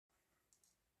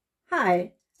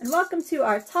Hi, and welcome to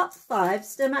our top 5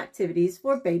 STEM activities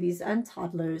for babies and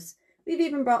toddlers. We've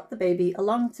even brought the baby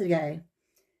along today.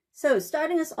 So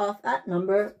starting us off at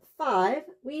number 5,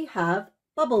 we have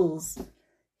bubbles.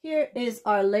 Here is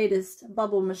our latest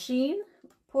bubble machine.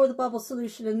 Pour the bubble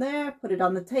solution in there, put it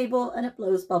on the table, and it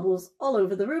blows bubbles all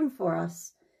over the room for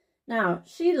us. Now,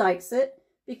 she likes it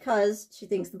because she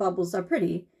thinks the bubbles are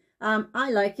pretty.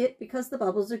 I like it because the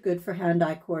bubbles are good for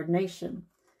hand-eye coordination.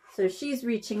 So she's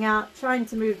reaching out, trying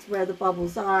to move to where the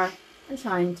bubbles are and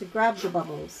trying to grab the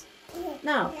bubbles.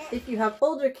 Now, if you have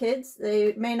older kids,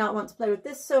 they may not want to play with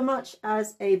this so much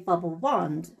as a bubble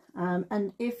wand.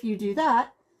 And if you do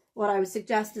that, what I would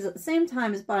suggest is at the same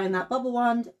time as buying that bubble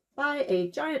wand, buy a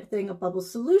giant thing of bubble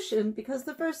solution, because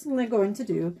the first thing they're going to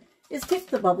do is kick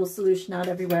the bubble solution out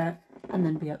everywhere and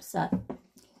then be upset.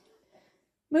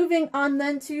 Moving on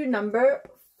then to number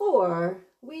 4,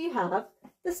 we have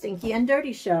The Stinky and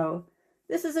Dirty Show.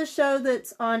 This is a show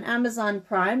that's on Amazon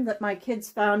Prime that my kids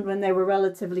found when they were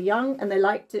relatively young, and they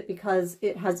liked it because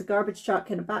it has a garbage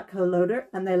truck and a backhoe loader,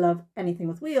 and they love anything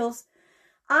with wheels.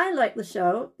 I like the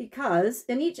show because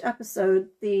in each episode,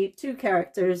 the 2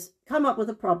 characters come up with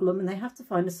a problem and they have to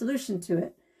find a solution to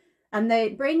it. And they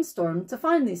brainstorm to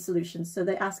find these solutions. So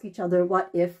they ask each other,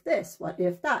 what if this, what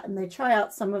if that? And they try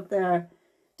out some of their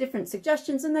different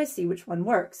suggestions and they see which one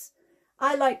works.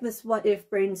 I like this what if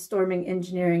brainstorming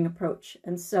engineering approach,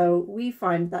 and so we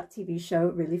find that TV show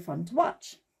really fun to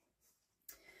watch.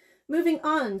 Moving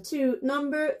on to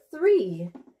number 3,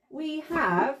 we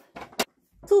have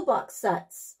toolbox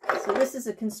sets. So this is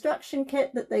a construction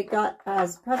kit that they got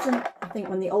as a present, I think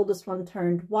when the oldest one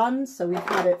turned 1, so we've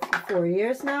had it for 4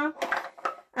 years now.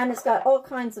 And it's got all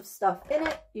kinds of stuff in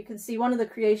it. You can see one of the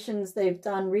creations they've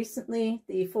done recently,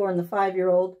 the 4 and the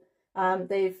 5-year-old.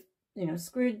 They've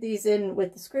screwed these in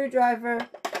with the screwdriver.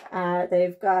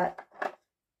 They've got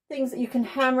things that you can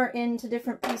hammer into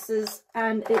different pieces,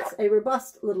 and it's a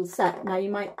robust little set. Now you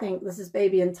might think this is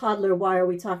baby and toddler, why are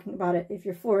we talking about it? If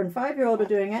your 4 and 5-year-old are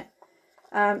doing it,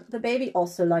 the baby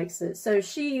also likes it. So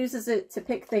she uses it to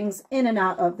pick things in and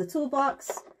out of the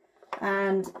toolbox,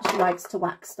 and she likes to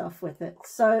whack stuff with it.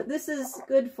 So this is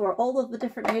good for all of the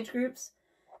different age groups.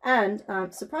 And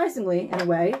surprisingly, in a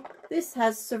way, this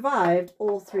has survived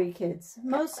all 3 kids.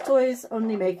 Most toys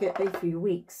only make it a few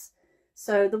weeks.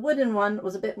 So the wooden one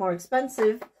was a bit more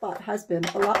expensive, but has been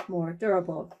a lot more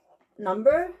durable.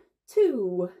 Number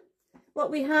 2.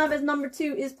 What we have as number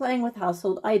 2 is playing with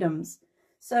household items.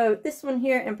 So this one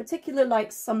here in particular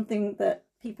likes something that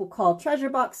people call treasure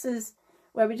boxes,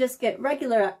 where we just get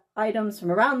regular items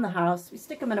from around the house, we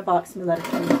stick them in a box and we let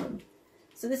it change them.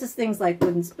 So this is things like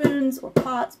wooden spoons or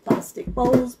pots, plastic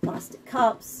bowls, plastic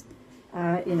cups,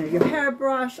 your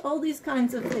hairbrush, all these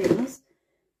kinds of things.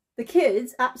 The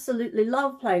kids absolutely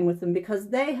love playing with them because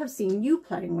they have seen you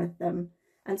playing with them.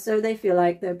 And so they feel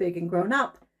like they're big and grown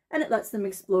up, and it lets them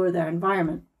explore their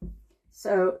environment.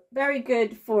 So very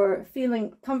good for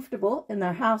feeling comfortable in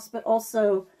their house, but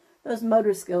also those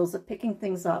motor skills of picking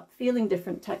things up, feeling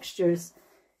different textures,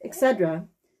 etc.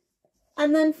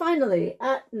 And then finally,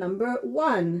 at number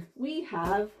 1, we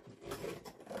have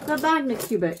the magnet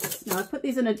cubics. Now I put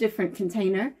these in a different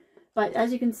container, but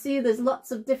as you can see, there's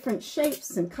lots of different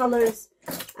shapes and colors,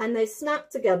 and they snap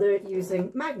together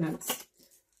using magnets.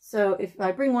 So if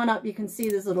I bring one up, you can see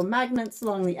there's little magnets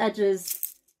along the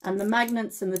edges, and the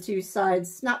magnets and the 2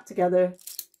 sides snap together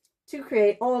to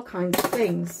create all kinds of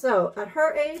things. So at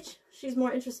her age, she's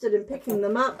more interested in picking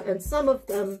them up, and some of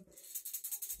them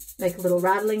make a little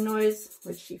rattling noise,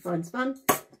 which she finds fun.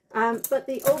 But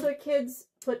the older kids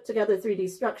put together 3D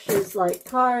structures like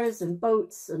cars and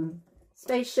boats and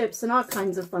spaceships and all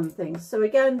kinds of fun things. So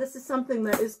again, this is something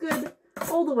that is good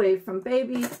all the way from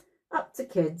baby up to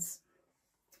kids.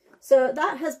 So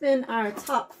that has been our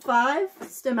top 5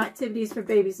 STEM activities for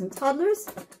babies and toddlers.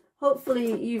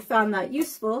 Hopefully you found that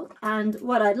useful, and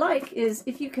what I'd like is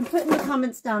if you can put in the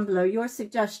comments down below your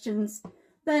suggestions,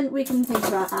 then we can think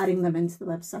about adding them into the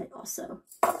website also.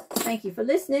 Thank you for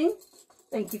listening.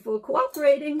 Thank you for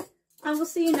cooperating. And we'll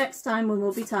see you next time when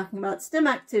we'll be talking about STEM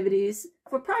activities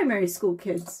for primary school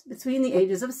kids between the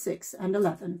ages of 6 and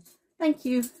 11. Thank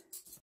you.